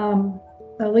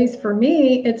 at least for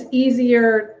me, it's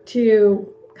easier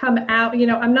to come out.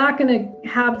 I'm not going to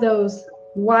have those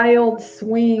wild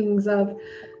swings of,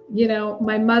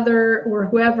 my mother or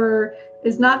whoever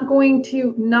is not going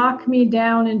to knock me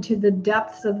down into the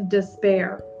depths of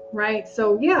despair, right?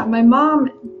 So yeah, my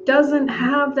mom doesn't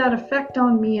have that effect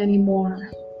on me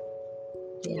anymore.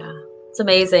 Yeah. It's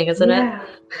amazing, isn't it?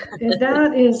 Yeah,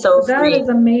 that is so that is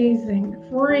amazing,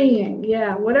 freeing.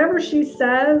 Yeah, whatever she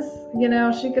says,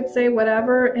 she could say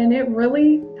whatever, and it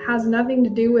really has nothing to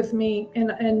do with me,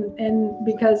 and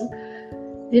because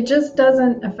it just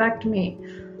doesn't affect me.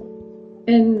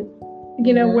 And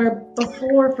where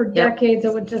before for decades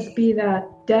it would just be that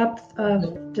depth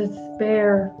of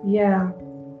despair. Yeah.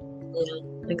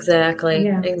 Exactly.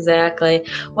 And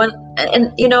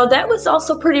that was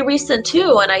also pretty recent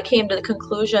too, when I came to the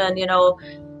conclusion,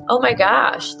 oh my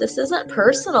gosh, this isn't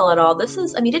personal at all.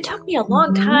 It took me a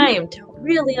long time to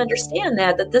really understand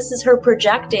that this is her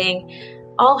projecting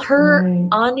all her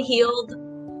unhealed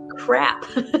crap.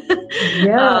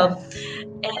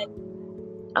 And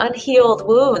unhealed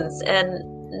wounds, and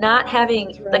not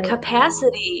having the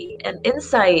capacity and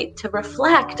insight to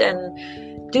reflect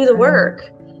and do the work.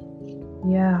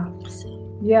 Yeah,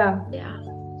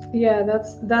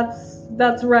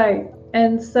 that's right.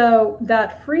 And so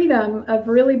that freedom of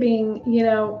really being,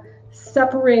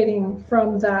 separating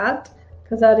from that,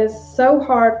 because that is so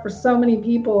hard for so many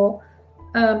people,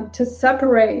 to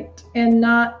separate and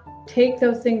not take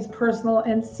those things personal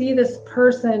and see this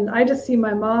person. I just see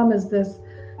my mom as this,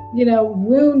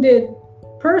 wounded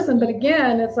person, but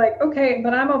again, it's like, okay,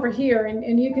 but I'm over here,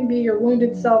 and you can be your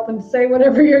wounded self and say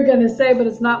whatever you're going to say, but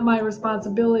it's not my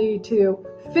responsibility to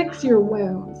fix your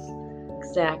wounds.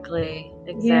 Exactly.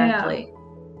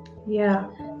 Yeah.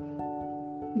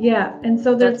 And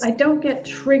so I don't get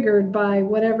triggered by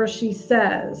whatever she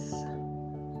says.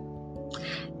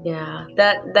 Yeah,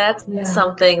 that's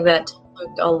something that took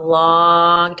a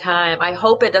long time. I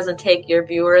hope it doesn't take your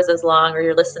viewers as long, or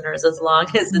your listeners as long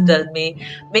as it does me.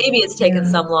 Maybe it's taken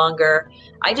some longer.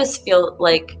 I just feel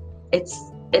like it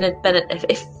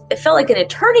felt like an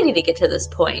eternity to get to this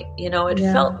point. It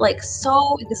felt like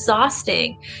so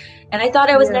exhausting. And I thought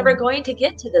I was never going to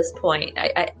get to this point.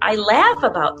 I laugh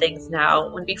about things now,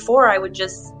 when before I would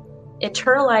just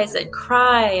internalize and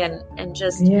cry and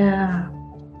just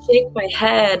shake my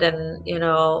head and,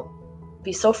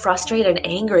 be so frustrated and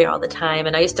angry all the time.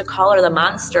 And I used to call her the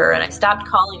monster, and I stopped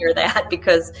calling her that,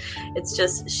 because it's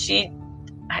just,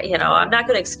 I'm not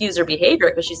going to excuse her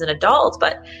behavior because she's an adult,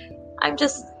 but I'm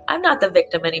not the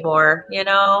victim anymore.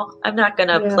 I'm not going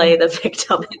to play the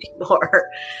victim anymore.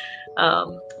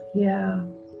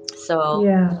 So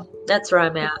that's where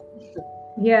I'm at.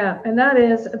 Yeah. And that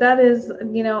is,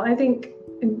 I think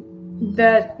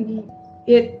that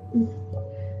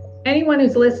anyone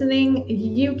who's listening,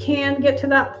 you can get to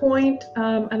that point.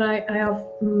 And I have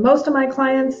most of my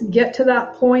clients get to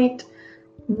that point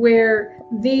where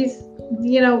these,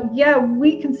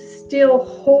 we can still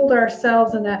hold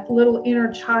ourselves in that little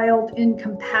inner child in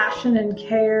compassion and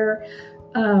care.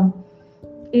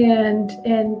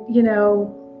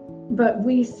 But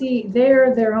we see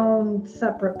they're their own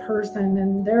separate person,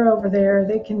 and they're over there.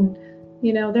 They can,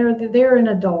 they're an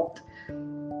adult.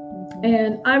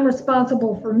 And I'm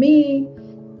responsible for me,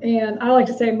 and I like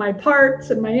to say my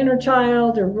parts and my inner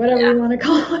child, or whatever you want to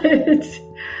call it.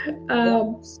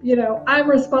 I'm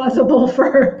responsible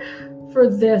for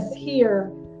this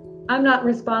here. I'm not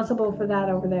responsible for that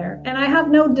over there. And I have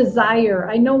no desire.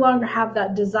 I no longer have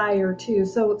that desire too.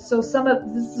 So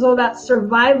that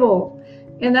survival,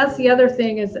 and that's the other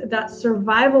thing, is that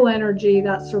survival energy,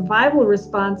 that survival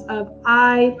response of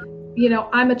I'm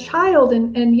a child,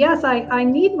 and yes, I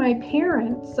need my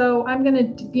parents, so I'm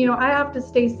going to, I have to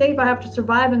stay safe. I have to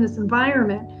survive in this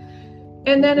environment.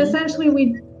 And then essentially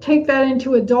we take that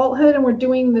into adulthood, and we're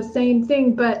doing the same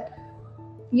thing. But,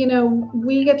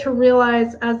 we get to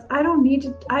realize, as I don't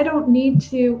need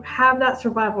to have that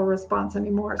survival response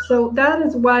anymore. So that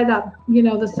is why that,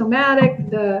 the somatic,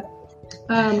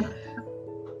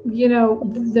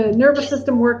 the nervous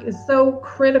system work is so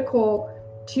critical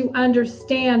to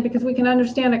understand, because we can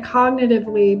understand it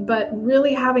cognitively, but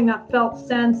really having that felt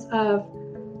sense of,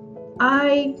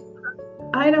 I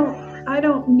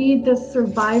don't need this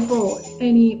survival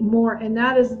anymore. And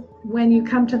that is when you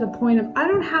come to the point of, I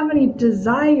don't have any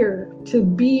desire to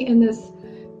be in this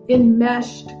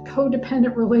enmeshed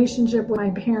codependent relationship with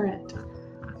my parent.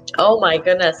 Oh my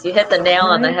goodness, you hit the nail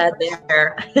on the head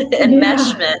there.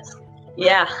 Enmeshment.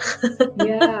 Yeah.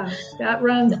 Yeah, that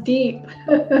runs deep.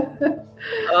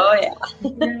 Oh yeah.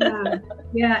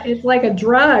 Yeah, it's like a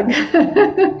drug.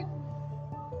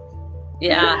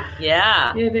 Yeah.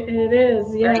 It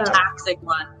is, yeah. Very toxic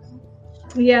one.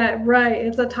 Yeah, right.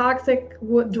 It's a toxic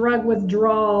drug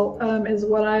withdrawal, is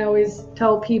what I always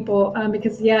tell people,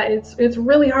 because it's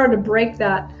really hard to break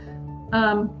that.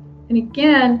 And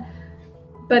again,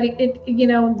 but it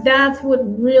that's what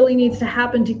really needs to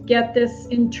happen to get this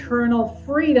internal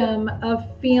freedom of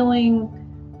feeling,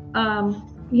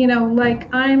 like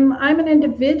I'm an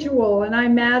individual and I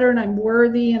matter and I'm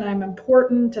worthy and I'm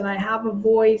important and I have a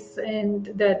voice and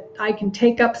that I can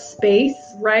take up space,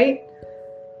 right?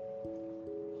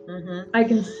 Mm-hmm.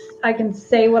 I can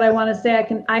say what I want to say.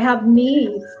 I have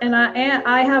needs and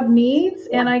I have needs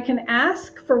and I can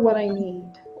ask for what I need.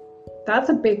 That's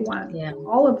a big one. Yeah.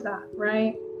 All of that,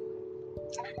 right?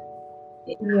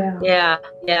 Yeah.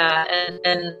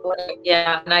 And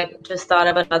I just thought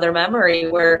of another memory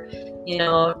where,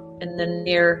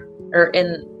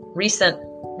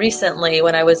 recently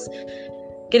when I was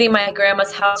getting my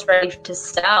grandma's house ready to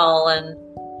sell, and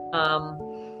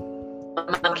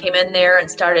my mom came in there and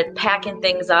started packing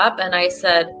things up, and I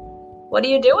said, "What are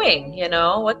you doing?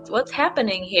 What's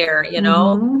happening here?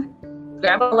 Mm-hmm.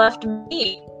 Grandma left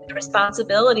me the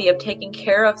responsibility of taking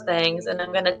care of things, and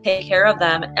I'm going to take care of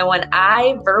them." And when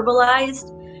I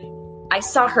verbalized, I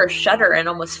saw her shudder and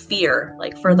almost fear.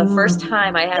 Like for the first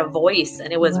time, I had a voice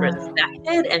and it was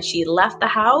respected, and she left the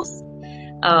house.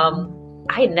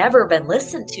 I had never been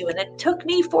listened to, and it took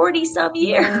me 40 some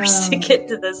years to get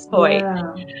to this point.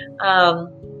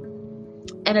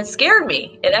 And it scared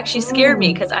me. It actually scared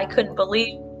me because I couldn't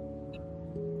believe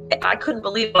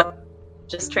what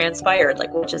just transpired,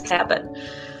 like what just happened.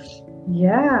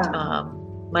 Yeah.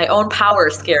 My own power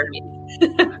scared me.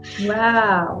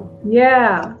 Wow.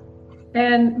 Yeah.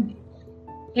 And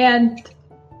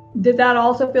did that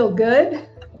also feel good?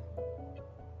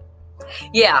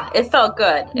 Yeah, it felt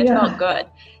good. It felt good.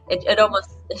 It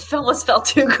almost felt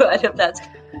too good, if that's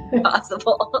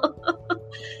possible.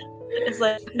 It's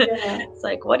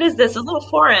like, what is this? A little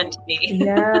foreign to me.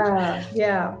 Yeah.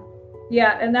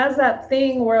 And that's that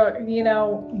thing where,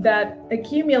 that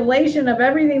accumulation of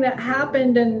everything that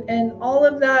happened and all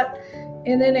of that.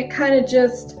 And then it kind of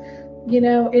just,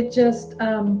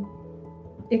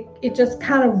 it just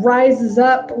kind of rises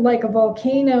up like a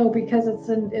volcano, because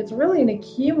it's really an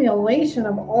accumulation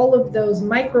of all of those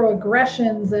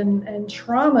microaggressions and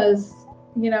traumas,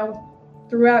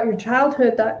 throughout your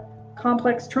childhood. That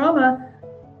complex trauma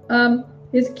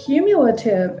is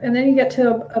cumulative, and then you get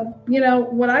to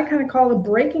what I kind of call a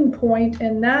breaking point,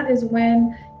 and that is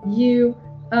when you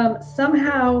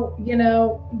somehow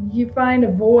you find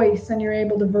a voice and you're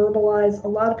able to verbalize. A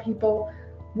lot of people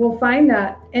will find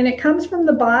that, and it comes from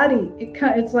the body.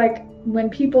 It's like when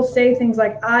people say things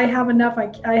like, I have enough,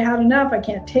 I had enough, I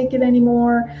can't take it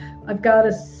anymore, I've got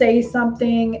to say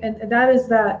something. And that is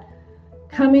that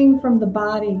coming from the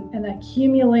body, and that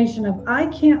accumulation of, I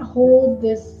can't hold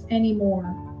this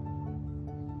anymore.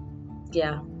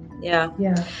 Yeah.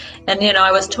 And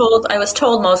I was told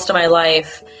most of my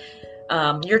life,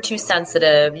 you're too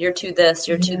sensitive, you're too this,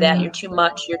 you're too that, you're too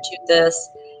much, you're too this.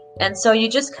 And so you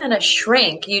just kind of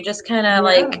shrink. You just kind of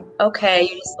you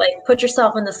just put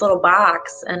yourself in this little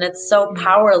box, and it's so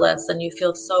powerless, and you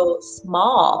feel so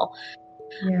small.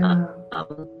 Yeah.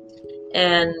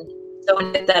 And so when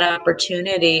you get that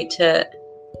opportunity to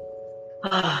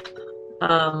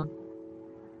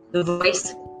the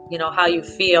voice, how you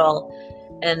feel,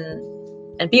 and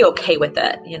be okay with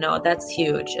it, that's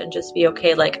huge. And just be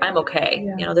okay. Like, I'm okay.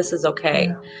 This is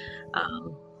okay.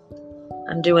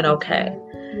 I'm doing okay.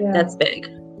 Yeah. That's big.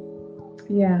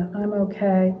 Yeah, I'm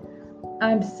okay.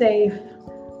 I'm safe.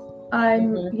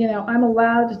 I'm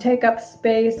allowed to take up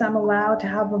space. I'm allowed to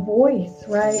have a voice,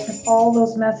 right? And all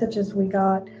those messages we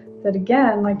got that,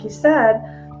 again, like you said,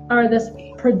 are this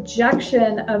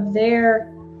projection of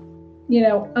their,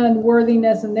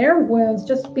 unworthiness and their wounds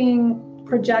just being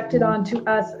projected onto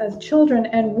us as children.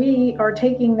 And we are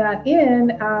taking that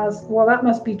in as, well, that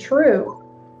must be true.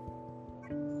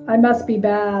 I must be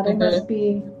bad. I must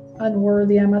be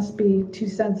unworthy. I must be too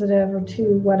sensitive or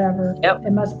too whatever. Yep.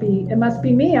 It must be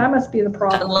me. I must be the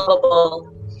problem.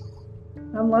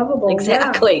 Unlovable.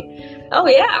 Exactly. Yeah. Oh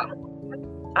yeah.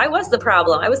 I was the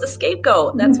problem. I was the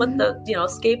scapegoat. That's what the,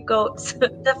 scapegoat's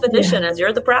definition is.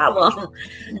 You're the problem.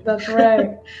 That's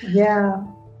right. Yeah.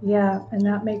 Yeah. And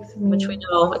that makes me, which we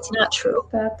know it's not true.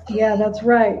 That's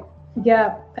right.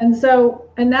 Yeah. And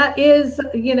that is,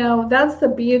 that's the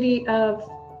beauty of,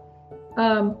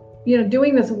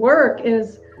 doing this work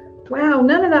is, wow,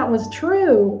 none of that was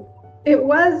true. It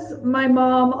was my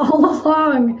mom all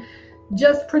along,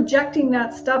 just projecting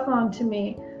that stuff onto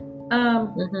me.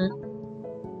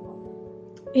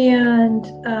 And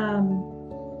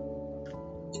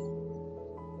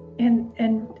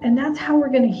that's how we're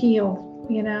going to heal,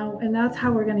 and that's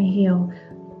how we're going to heal.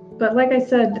 But like I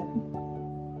said,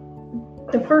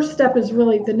 the first step is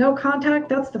really the no contact.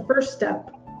 That's the first step.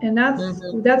 And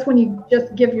that's when you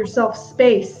just give yourself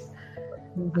space.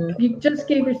 You just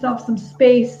gave yourself some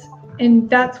space, and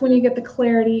that's when you get the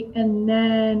clarity. And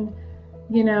then,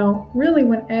 really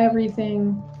when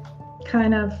everything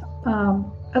kind of,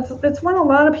 that's when a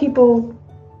lot of people's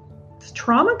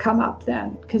trauma come up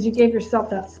then, because you gave yourself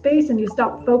that space and you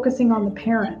stop focusing on the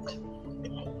parent.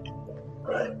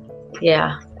 Right.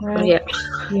 Yeah. Right.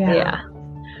 Yeah.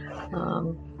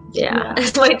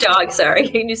 It's my dog. Sorry.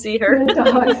 Can you see her? The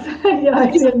dogs. Yeah,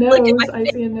 I see a nose. I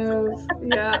see a nose.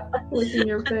 Yeah, licking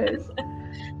your face.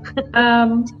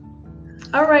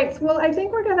 All right. Well, I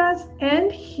think we're going to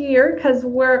end here because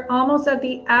we're almost at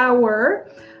the hour.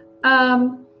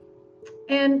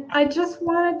 And I just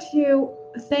wanted to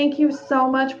thank you so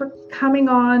much for coming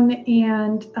on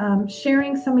and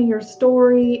sharing some of your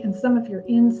story and some of your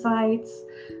insights.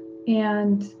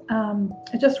 And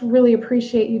I just really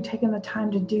appreciate you taking the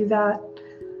time to do that.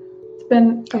 It's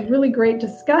been a really great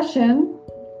discussion.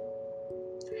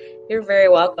 You're very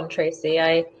welcome, Tracy.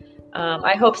 I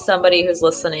hope somebody who's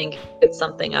listening gets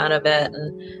something out of it.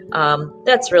 And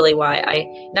that's really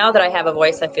why now that I have a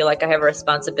voice, I feel like I have a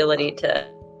responsibility to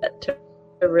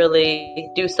really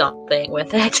do something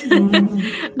with it.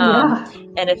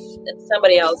 And if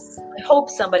somebody else, I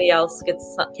hope somebody else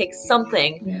takes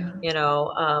something,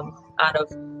 out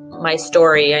of my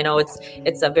story. I know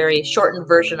it's a very shortened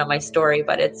version of my story,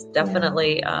 but it's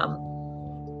definitely,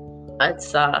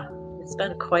 it's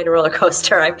been quite a roller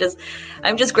coaster.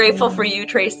 I'm just grateful for you,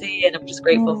 Tracy, and I'm just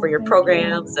grateful for your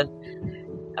programs and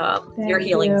your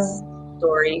healing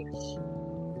story.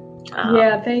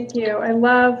 Thank you. I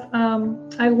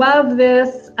love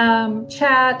this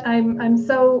chat. I'm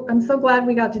so glad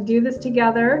we got to do this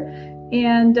together.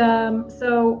 And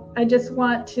so I just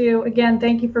want to again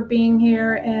thank you for being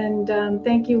here, and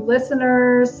thank you,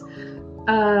 listeners.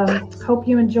 Hope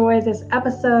you enjoy this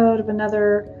episode of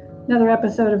another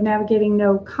episode of Navigating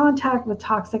No Contact with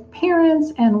Toxic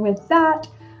Parents. And with that,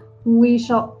 we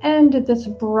shall end this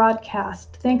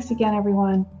broadcast. Thanks again,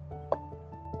 everyone.